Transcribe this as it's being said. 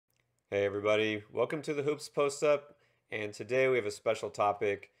Hey everybody, welcome to the Hoops Post Up, and today we have a special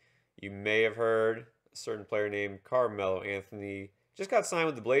topic. You may have heard a certain player named Carmelo Anthony just got signed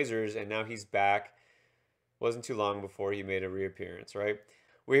with the Blazers, and now he's back. Wasn't too long before he made a reappearance, right?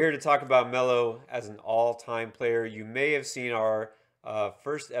 We're here to talk about Melo as an all-time player. You may have seen our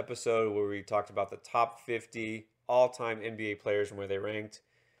first episode where we talked about the top 50 all-time NBA players and where they ranked.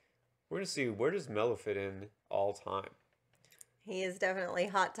 We're going to see, where does Melo fit in all time? He is definitely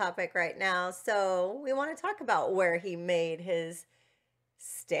hot topic right now. So we want to talk about where he made his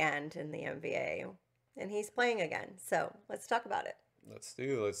stand in the NBA. And he's playing again. So let's talk about it. Let's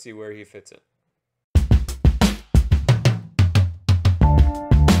see where he fits in.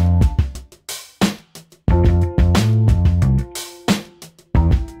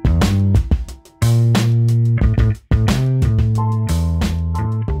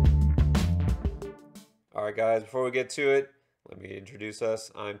 All right, guys, before we get to it, let me introduce us.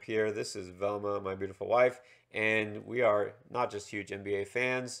 I'm Pierre. This is Velma, my beautiful wife, and we are not just huge NBA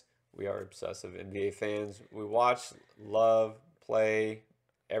fans, we are obsessive NBA fans. We watch, love, play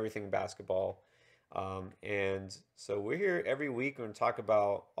everything basketball. And so we're here every week. We're going to talk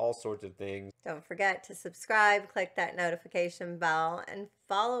about all sorts of things. Don't forget to subscribe, click that notification bell, and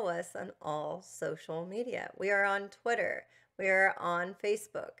follow us on all social media. We are on Twitter, we are on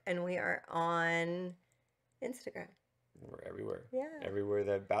Facebook, and we are on Instagram. We're everywhere. Yeah. Everywhere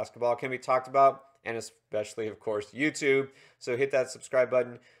that basketball can be talked about, and especially, of course, YouTube. So hit that subscribe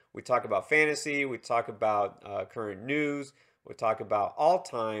button. We talk about fantasy. We talk about current news. We talk about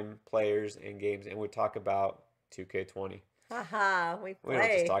all-time players and games, and we talk about 2K20. Haha, we play. We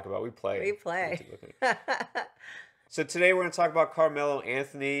don't just talk about, we play. We play. So today we're going to talk about Carmelo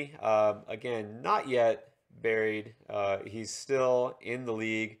Anthony. Again, not yet buried. He's still in the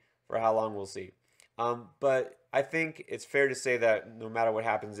league. For how long, we'll see. But I think it's fair to say that no matter what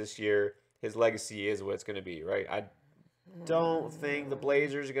happens this year, his legacy is what it's going to be, right? I don't think the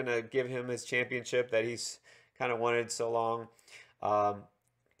Blazers are going to give him his championship that he's kind of wanted so long.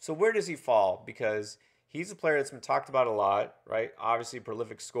 So where does he fall? Because he's a player that's been talked about a lot, right? Obviously, a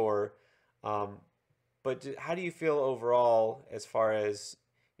prolific scorer. But how do you feel overall as far as,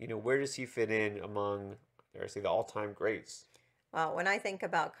 where does he fit in among, dare I say, the all-time greats? Well, when I think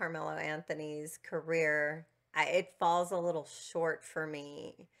about Carmelo Anthony's career, it falls a little short for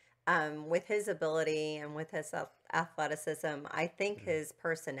me. With his ability and with his athleticism, I think his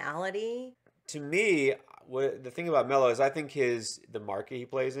personality. To me, the thing about Melo is I think the market he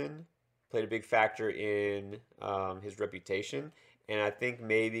plays in played a big factor in his reputation. And I think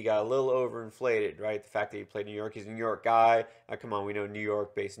maybe he got a little overinflated, right? The fact that he played in New York, he's a New York guy. Come on, we know New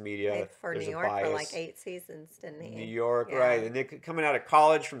York-based media. Played for There's New a York for bias. like 8 seasons, didn't he? New York, Yeah. right? And Nick coming out of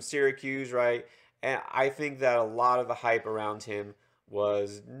college from Syracuse, right? And I think that a lot of the hype around him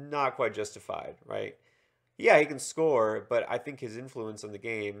was not quite justified, right? Yeah, he can score, but I think his influence on the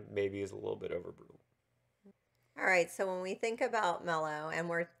game maybe is a little bit overblown. All right, so when we think about Melo and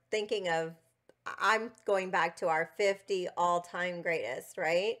we're thinking of, I'm going back to our 50 all-time greatest,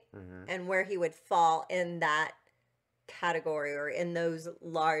 right? Mm-hmm. And where he would fall in that category or in those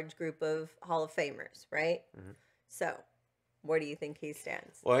large group of Hall of Famers, right? Mm-hmm. So, where do you think he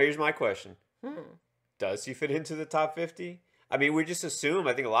stands? Well, here's my question. Hmm. Does he fit into the top 50? I mean, we just assume,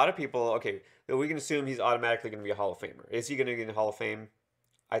 I think a lot of people, okay, we can assume he's automatically going to be a Hall of Famer. Is he going to get in the Hall of Fame?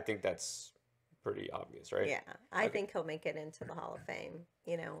 I think that's pretty obvious, right? Yeah, I think he'll make it into the Hall of Fame.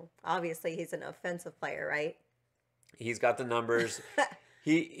 Obviously he's an offensive player, right? He's got the numbers.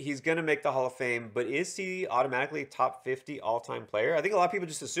 He's going to make the Hall of Fame, but is he automatically top 50 all-time player? I think a lot of people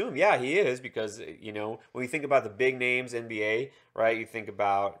just assume, yeah, he is, because, when you think about the big names NBA, right, you think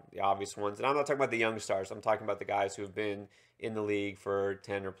about the obvious ones. And I'm not talking about the young stars. I'm talking about the guys who have been in the league for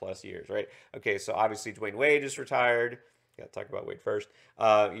 10 or plus years, right? Okay, so obviously Dwayne Wade is retired. Got to talk about Wade first. You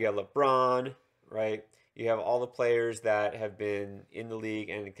got LeBron, right? You have all the players that have been in the league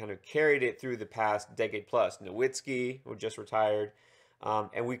and kind of carried it through the past decade plus. Nowitzki, who just retired.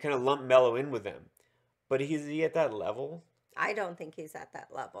 And we kind of lump Melo in with them. But is he at that level? I don't think he's at that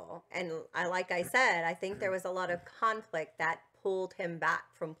level. And like I said, I think there was a lot of conflict that pulled him back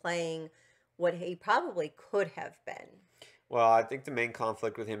from playing what he probably could have been. Well, I think the main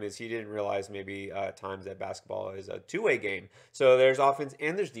conflict with him is he didn't realize maybe at times that basketball is a two-way game. So there's offense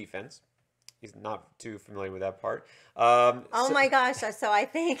and there's defense. He's not too familiar with that part. Oh my gosh! So I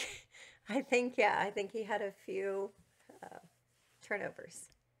think he had a few turnovers.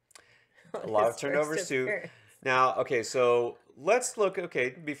 A lot of turnovers too. Now, okay, so let's look. Okay,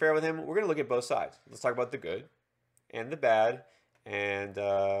 to be fair with him, we're gonna look at both sides. Let's talk about the good and the bad, and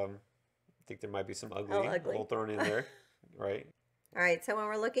I think there might be some ugly, ugly. thrown in there, right? All right, so when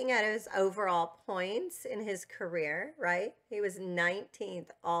we're looking at his overall points in his career, right? He was 19th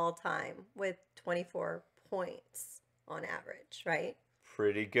all time with 24 points on average, right?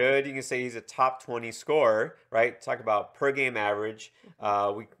 Pretty good. You can say he's a top 20 scorer, right? Talk about per game average.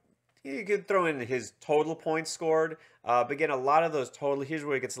 Mhm. We You could throw in his total points scored. But again, a lot of those total, here's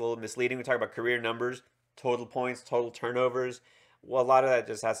where it gets a little misleading. We talk about career numbers, total points, total turnovers. Well, a lot of that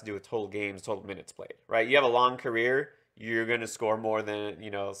just has to do with total games, total minutes played, right? You have a long career, you're going to score more than,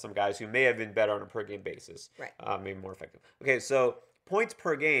 some guys who may have been better on a per game basis, Right. maybe more effective. Okay, so points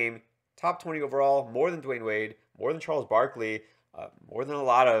per game, top 20 overall, more than Dwayne Wade, more than Charles Barkley, more than a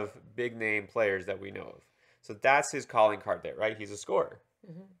lot of big name players that we know of. So that's his calling card there, right? He's a scorer.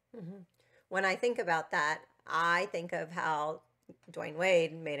 Hmm. Hmm. When I think about that, I think of how Dwayne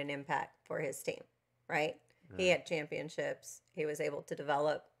Wade made an impact for his team, right? He Mm. had championships. He was able to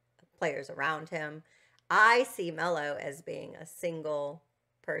develop players around him. I see Melo as being a single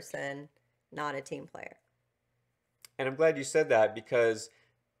person, not a team player. And I'm glad you said that because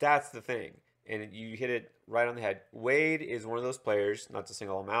that's the thing. And you hit it right on the head. Wade is one of those players, not to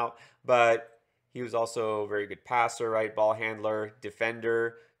single him out, but he was also a very good passer, right? Ball handler,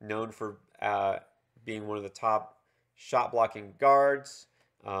 defender, known for being one of the top shot blocking guards,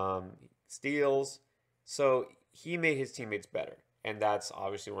 steals. So he made his teammates better. And that's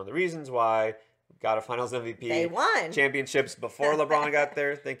obviously one of the reasons why we got a finals They MVP, won. championships before LeBron got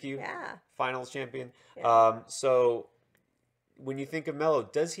there. Thank you. Yeah. Finals champion. Yeah. So when you think of Melo,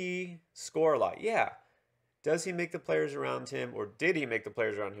 does he score a lot? Yeah. Does he make the players around him, or did he make the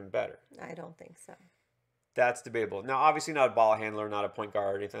players around him better? I don't think so. That's debatable. Now, obviously, not a ball handler, not a point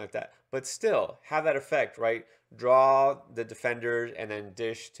guard, or anything like that, but still have that effect, right? Draw the defenders and then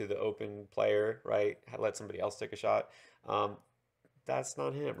dish to the open player, right? Let somebody else take a shot. Um, that's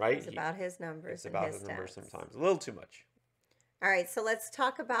not him, right? It's about his numbers It's and about his his numbers stats. sometimes, a little too much. All right, so let's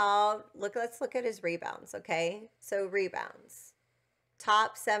talk about let's look at his rebounds, okay? So rebounds.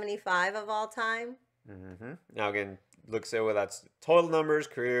 Top 75 of all time. Now, again, look, say, well, that's total numbers,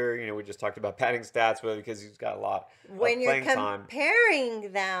 career. We just talked about batting stats, but because he's got a lot of When you're playing time.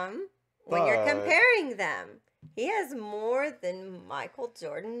 comparing them, But he has more than Michael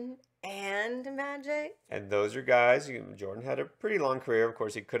Jordan and Magic. and those are guys. Jordan had a pretty long career. Of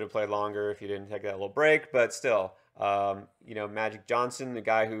course, he could have played longer if he didn't take that little break. But still, Magic Johnson, the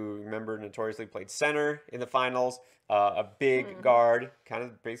guy who remember notoriously played center in the finals, a big Hmm. guard, kind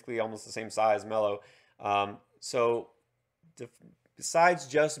of basically almost the same size, Melo. So besides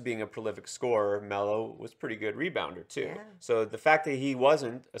just being a prolific scorer, Melo was pretty good rebounder too. Yeah. So the fact that he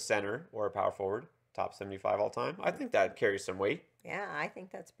wasn't a center or a power forward, top 75 all time, I think that carries some weight. Yeah, I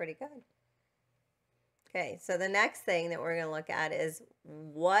think that's pretty good. Okay, so the next thing that we're going to look at is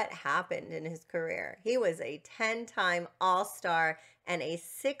what happened in his career. He was a 10-time All-Star and a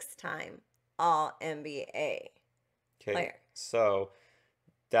 6-time All-NBA Okay, player. so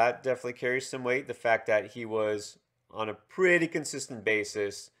that definitely carries some weight. The fact that he was on a pretty consistent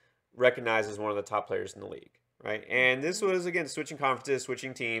basis recognized as one of the top players in the league, right? And this was, again, switching conferences,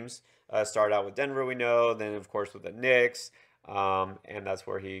 switching teams. Started out with Denver, we know, then, of course, with the Knicks, and that's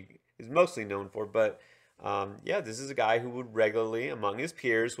where he is mostly known for. But, yeah, this is a guy who would regularly, among his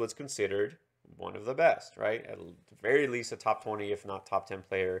peers, was considered one of the best, right? At the very least a top 20, if not top 10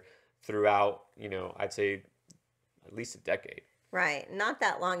 player throughout, I'd say at least a decade. Right. Not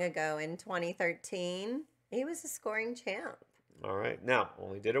that long ago in 2013, he was a scoring champ. All right. Now,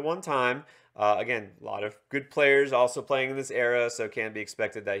 only did it one time. Again, a lot of good players also playing in this era, so it can't be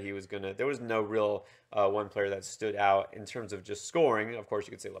expected that he was going to. There was no real one player that stood out in terms of just scoring. Of course,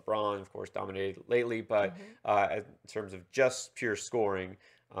 you could say LeBron, of course, dominated lately, but in terms of just pure scoring,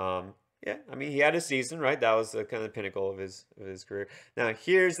 yeah, I mean, he had a season, right? That was the kind of pinnacle of his career. Now,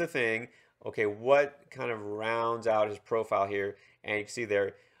 here's the thing. Okay, what kind of rounds out his profile here? And you can see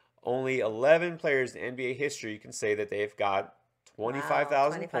there, only 11 players in NBA history can say that they've got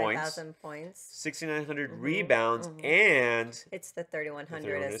 25,000 points, 25,000 points. 6,900 Hmm. rebounds, Hmm. and It's the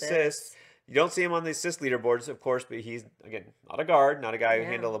 3,100 31 assists. You don't see him on the assist leaderboards, of course, but he's, again, not a guard, not a guy who Yeah.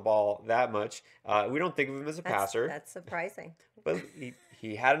 handled the ball that much. We don't think of him as a passer, That's surprising. but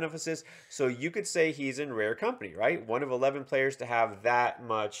he had enough assists. So you could say he's in rare company, right? One of 11 players to have that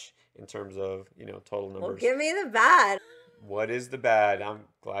much in terms of, total Well, numbers. give me the bad. What is the bad? I'm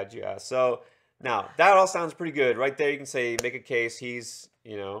glad you asked. So now that all sounds pretty good. Right there, you can say, make a case. He's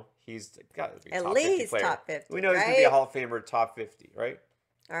got to be At top 50 least player. top 50, We know he's going to be a right? Hall of Famer, top 50, right?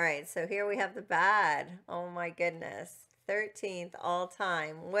 All right, so here we have the bad. Oh my goodness. 13th all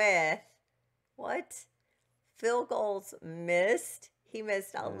time with what? Field goals missed. He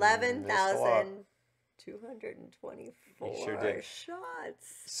missed Missed a lot. 224 He sure did.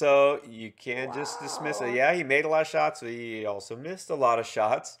 shots. So you can't just dismiss it. Wow. Yeah, he made a lot of shots, but he also missed a lot of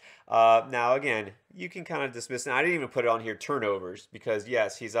shots. Now, again, you can kind of dismiss it. I didn't even put it on here turnovers because,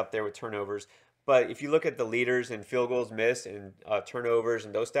 yes, he's up there with turnovers. But if you look at the leaders in field goals missed and turnovers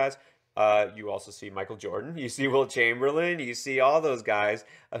and those stats, you also see Michael Jordan. You see Will Chamberlain. You see all those guys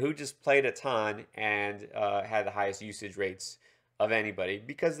who just played a ton and had the highest usage rates of anybody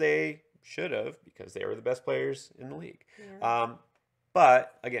because they should have, because they were the best players in the league. Yeah.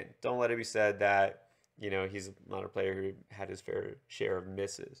 But again, don't let it be said that he's not a player who had his fair share of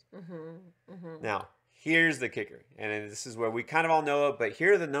misses. Now, here's the kicker, and this is where we kind of all know it, but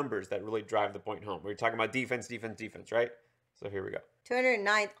here are the numbers that really drive the point home. We're talking about defense, defense, defense, right? So here we go.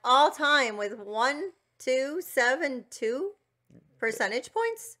 209th all time with 1,272 percentage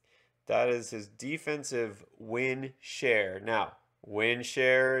points. That is his defensive win share. Now, win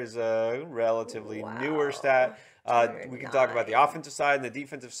share is a relatively newer stat. We can talk about the offensive side and the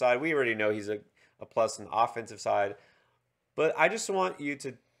defensive side. We already know he's a plus on the offensive side. But I just want you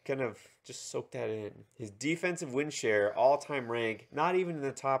to kind of just soak that in. His defensive win share, all-time rank, not even in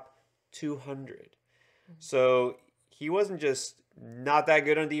the top 200. So he wasn't just not that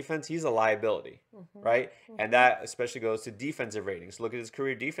good on defense. He's a liability, right? And that especially goes to defensive ratings. Look at his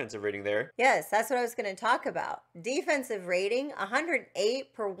career defensive rating there. Yes, that's what I was going to talk about. Defensive rating,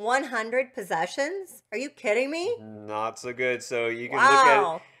 108 per 100 possessions. Are you kidding me? Not so good. So you can look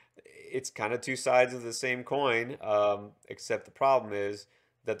at it. It's kind of two sides of the same coin, except the problem is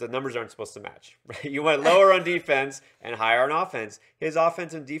that the numbers aren't supposed to match. Right? You went lower on defense and higher on offense. His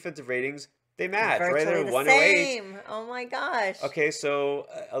offense and defensive ratings, they match, right? They're 108. Same. Oh my gosh. Okay, so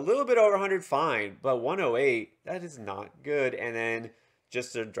a little bit over 100, fine, but 108, that is not good. And then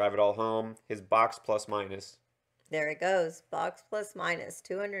just to drive it all home, his box plus minus. There it goes. Box plus minus,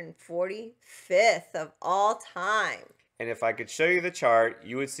 245th of all time. And if I could show you the chart,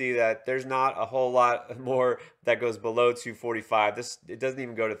 you would see that there's not a whole lot more that goes below 245. It doesn't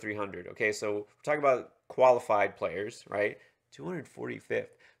even go to 300. Okay, so we're talking about qualified players, right? 245th.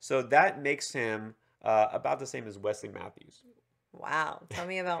 So that makes him about the same as Wesley Matthews. Wow. Tell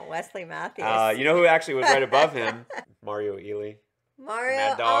me about Wesley Matthews. You know who actually was right above him? Mario Ely. Mario.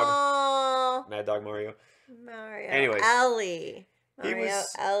 Mad Dog. Oh. Mad Dog Mario. Mario. Anyways. Ellie. He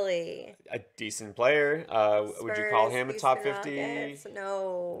was Ellie. a decent player. Would you call him a top 50?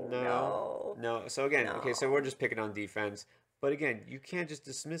 No. So again, okay, so we're just picking on defense. But again, you can't just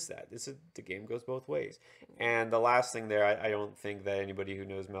dismiss that. The game goes both ways. And the last thing there, I don't think that anybody who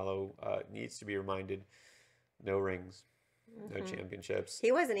knows Melo needs to be reminded, no rings, no championships.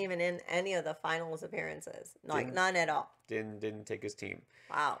 He wasn't even in any of the finals appearances. None at all. Didn't take his team.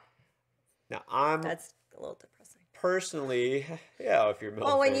 Wow. Now, that's a little depressing. Personally, yeah, if you're Melo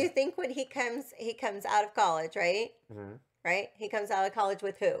Well, when fan. you think when he comes out of college, right? Right? He comes out of college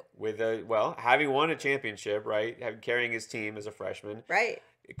with who? With having won a championship, right? Carrying his team as a freshman. Right.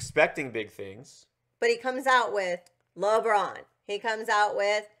 Expecting big things. But he comes out with LeBron. He comes out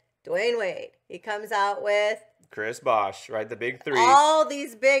with Dwayne Wade. He comes out with Chris Bosh, right? The big three. All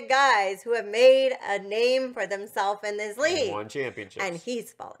these big guys who have made a name for themselves in this league. And won championships. And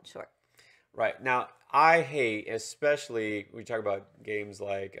he's fallen short. Right. Now, I hate, especially we talk about games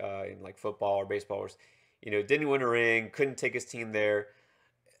like in like football or baseball, or, didn't win a ring, couldn't take his team there.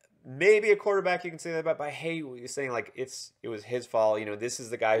 Maybe a quarterback you can say that about, but I hate what you're saying. Like it was his fault. This is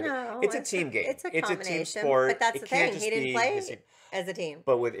the guy. No, it's a team game. It's a team sport. But that's the thing. He didn't play as a team.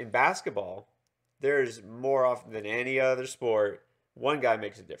 But in basketball, there's more often than any other sport, one guy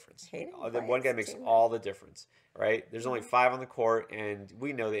makes a difference. One guy makes all the difference. Right? There's only 5 on the court, and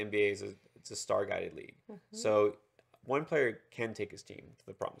we know the NBA is it's a star-guided league. So one player can take his team to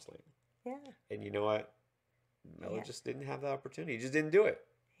the promised land. Yeah. And you know what? Melo just didn't have the opportunity. He just didn't do it.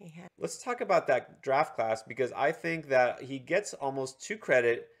 Let's talk about that draft class, because I think that he gets almost too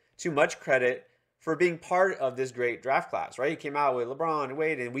much credit for being part of this great draft class, right? He came out with LeBron and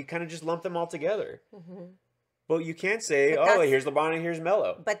Wade, and we kind of just lumped them all together. But you can't say, here's LeBron and here's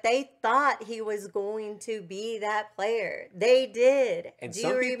Melo. But they thought he was going to be that player. They did. And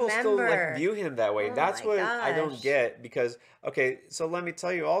some people still view him that way. That's what I don't get, because, okay, so let me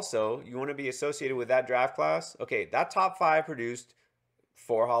tell you also, you want to be associated with that draft class? Okay, that top 5 produced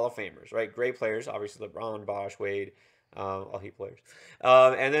 4 Hall of Famers, right? Great players, obviously LeBron, Bosh, Wade, all Heat players.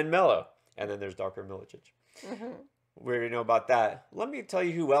 And then Melo. And then there's Darko Milicic. We already know about that. Let me tell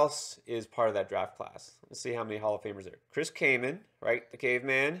you who else is part of that draft class. Let's see how many Hall of Famers there. Chris Kaman, right? The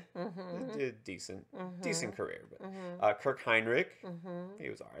caveman. Did a decent career. But Kirk Heinrich, he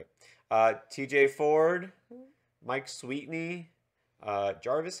was all right. TJ Ford, Mike Sweetney,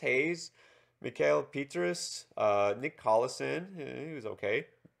 Jarvis Hayes. Mikhail Petrus, Nick Collison, he was okay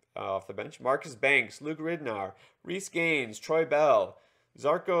off the bench. Marcus Banks, Luke Ridnour, Reese Gaines, Troy Bell,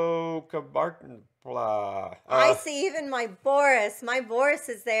 Zarko Kabartn. I see even my Boris. My Boris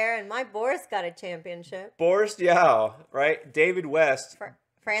is there, and my Boris got a championship. Boris Diaw, right? David West.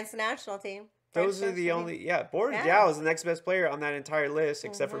 France national team. Those are the only, yeah. Boris Diaw is the next best player on that entire list,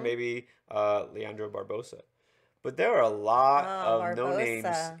 except for maybe Leandro Barbosa. But there are a lot of no names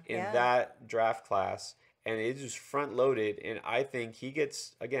in that draft class, and it is front loaded. And I think he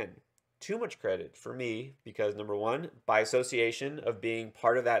gets, again, too much credit for me because, number one, by association of being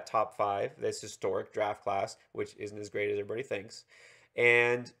part of that top 5, this historic draft class, which isn't as great as everybody thinks,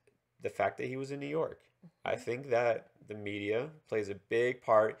 and the fact that he was in New York. I think that the media plays a big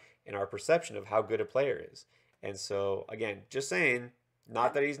part in our perception of how good a player is. And so, again, just saying,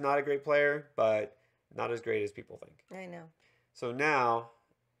 not that he's not a great player, but not as great as people think. I know. So now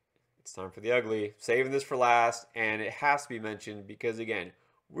it's time for the ugly. Saving this for last, and it has to be mentioned because, again,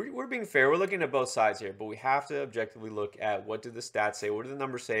 we're being fair. We're looking at both sides here, but we have to objectively look at what do the stats say, what do the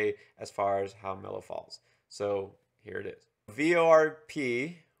numbers say as far as how Melo falls. So here it is.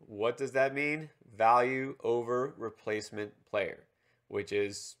 VORP, what does that mean? Value over replacement player, which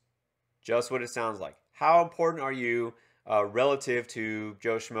is just what it sounds like. How important are you relative to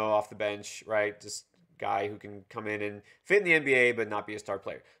Joe Schmo off the bench, right? Just guy who can come in and fit in the NBA but not be a star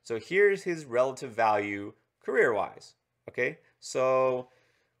player. So here's his relative value career-wise, okay? So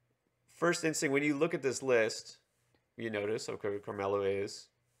first instinct, when you look at this list, you notice, okay, Carmelo is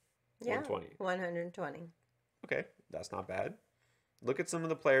 120. 120. Okay, that's not bad. Look at some of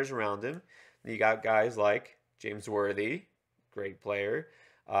the players around him. You got guys like James Worthy, great player.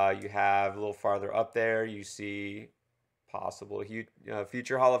 You have a little farther up there, you see possible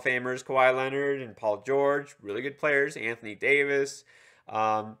future Hall of Famers, Kawhi Leonard and Paul George, really good players. Anthony Davis.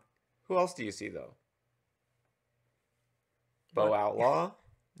 Who else do you see, though? Bo Outlaw.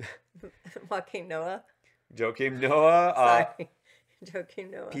 Joakim Noah. Joakim Noah. Sorry.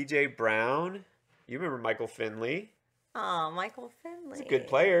 Joakim Noah. PJ Brown. You remember Michael Finley. Oh, Michael Finley. He's a good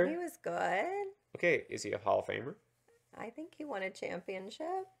player. He was good. Okay, is he a Hall of Famer? I think he won a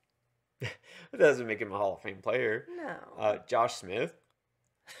championship. It doesn't make him a Hall of Fame player. No. Josh Smith.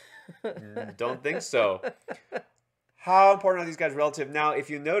 Don't think so. How important are these guys relative? Now, if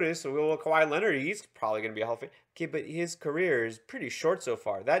you notice, well, Kawhi Leonard, he's probably going to be a Hall of Fame. Okay, but his career is pretty short so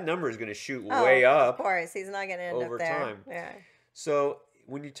far. That number is going to shoot way up. Of course, he's not going to end over up there. time. Yeah. So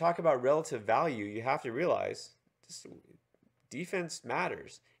when you talk about relative value, you have to realize this, defense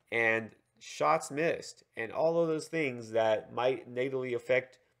matters, and shots missed, and all of those things that might negatively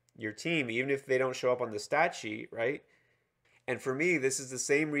affect your team, even if they don't show up on the stat sheet, right? And for me, this is the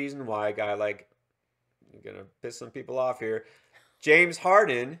same reason why a guy like, I'm going to piss some people off here, James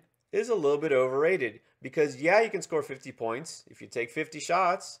Harden is a little bit overrated. Because, yeah, you can score 50 points. If you take 50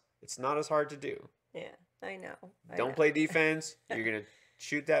 shots, it's not as hard to do. Yeah, I know. Don't play defense. You're going to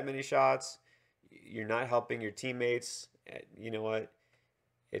shoot that many shots. You're not helping your teammates. You know what?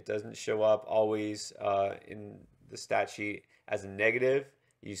 It doesn't show up always in the stat sheet as a negative.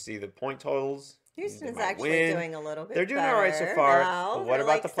 You see the point totals. Houston's actually doing a little bit They're doing better. all right so far. No, but what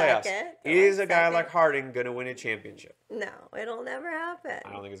about the playoffs? Is a guy like Harden going to win a championship? No, it'll never happen.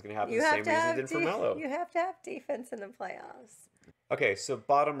 I don't think it's going to happen the same reason it did for Melo. You have to have defense in the playoffs. Okay, so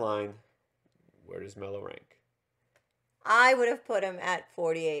bottom line, where does Melo rank? I would have put him at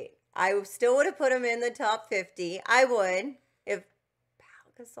 48. I still would have put him in the top 50. I would if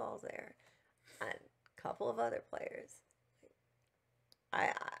Pau Gasol's there and a couple of other players.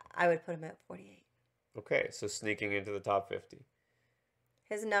 I would put him at 48. Okay, so sneaking into the top 50.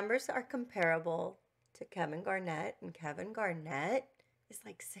 His numbers are comparable to Kevin Garnett, and Kevin Garnett is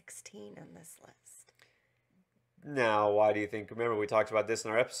like 16 on this list. Now, why do you think? Remember, we talked about this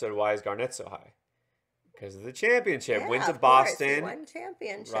in our episode. Why is Garnett so high? Because of the championship. Yeah, Went to of Boston. Course. He won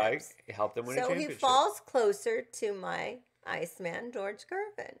championships. Right? It helped him win a championship. So he falls closer to my Iceman, George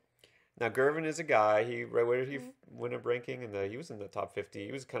Gervin. Now, Gervin is a guy. Where did he win a ranking? He was in the top 50.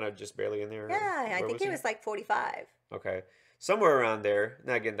 He was kind of just barely in there. Yeah, I think he was like 45. Okay. Somewhere around there.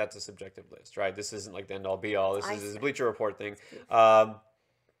 Now, again, that's a subjective list, right? This isn't like the end-all, be-all. This is a Bleacher Report thing. It's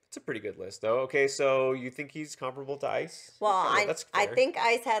a pretty good list, though. Okay, so you think he's comparable to Ice? Well, I think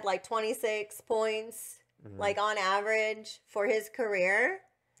Ice had like 26 points, like on average for his career.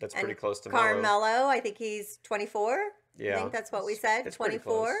 That's pretty close to Melo. Carmelo, I think he's 24. Yeah. I think that's what we said, it's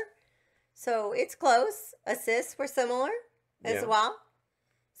 24. So it's close. Assists were similar as well.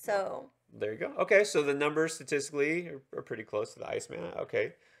 So there you go. Okay, so the numbers statistically are pretty close to the Iceman.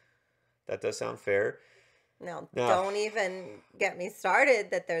 Okay, that does sound fair. No, Now, don't even get me started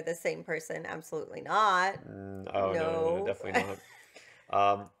that they're the same person. Absolutely not. oh no, No. definitely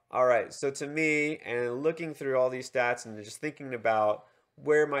not. All right, so to me, and looking through all these stats and just thinking about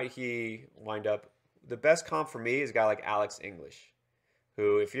where might he wind up, the best comp for me is a guy like Alex English,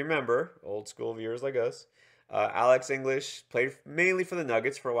 who, if you remember, old school viewers like us, Alex English played mainly for the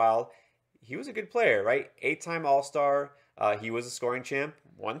Nuggets for a while. He was a good player, right? 8-time All-Star. He was a scoring champ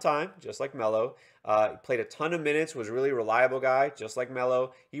one time, just like Melo. He played a ton of minutes, was a really reliable guy, just like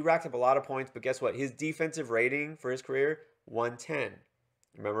Melo. He racked up a lot of points, but guess what? His defensive rating for his career, 110.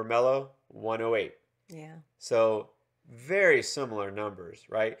 Remember Melo? 108. Yeah. So very similar numbers,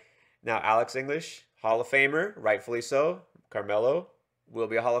 right? Now, Alex English, Hall of Famer, rightfully so. Carmelo will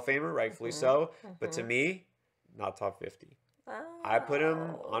be a Hall of Famer, rightfully Mm-hmm. so. But to Mm-hmm. me, not top 50. I put him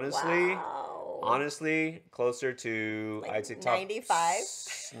Oh, honestly, wow. honestly closer to, Like I'd say top. 95?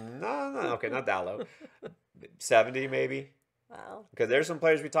 No, no, okay, not that low. 70 maybe. Wow. Because there's some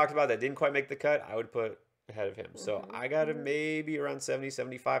players we talked about that didn't quite make the cut. I would put ahead of him. So Mm-hmm. I got him Mm-hmm. maybe around 70,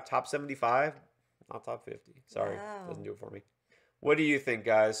 75, top 75, not top 50. Sorry, doesn't Wow. do it for me. What do you think,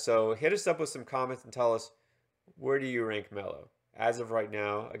 guys? So hit us up with some comments and tell us, where do you rank Melo? As of right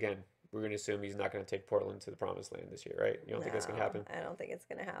now, again, we're going to assume he's not going to take Portland to the promised land this year, right? You don't think that's going to No, happen? I don't think it's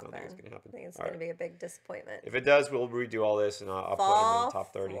going to I don't think it's happen. going to happen. I think it's All going right. to be a big disappointment. If it does, we'll redo all this and I'll put him in the Fall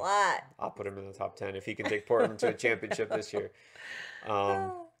top 30. flat. I'll put him in the top 10 if he can take Portland to a championship this year.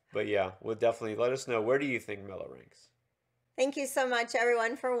 Um, but yeah, we'll definitely let us know, where do you think Melo ranks? Thank you so much,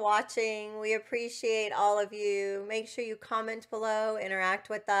 everyone, for watching. We appreciate all of you. Make sure you comment below, interact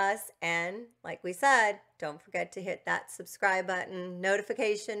with us, and like we said, don't forget to hit that subscribe button,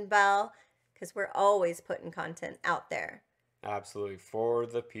 notification bell, because we're always putting content out there. Absolutely. For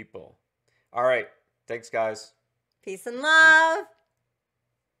the people. All right. Thanks, guys. Peace and love.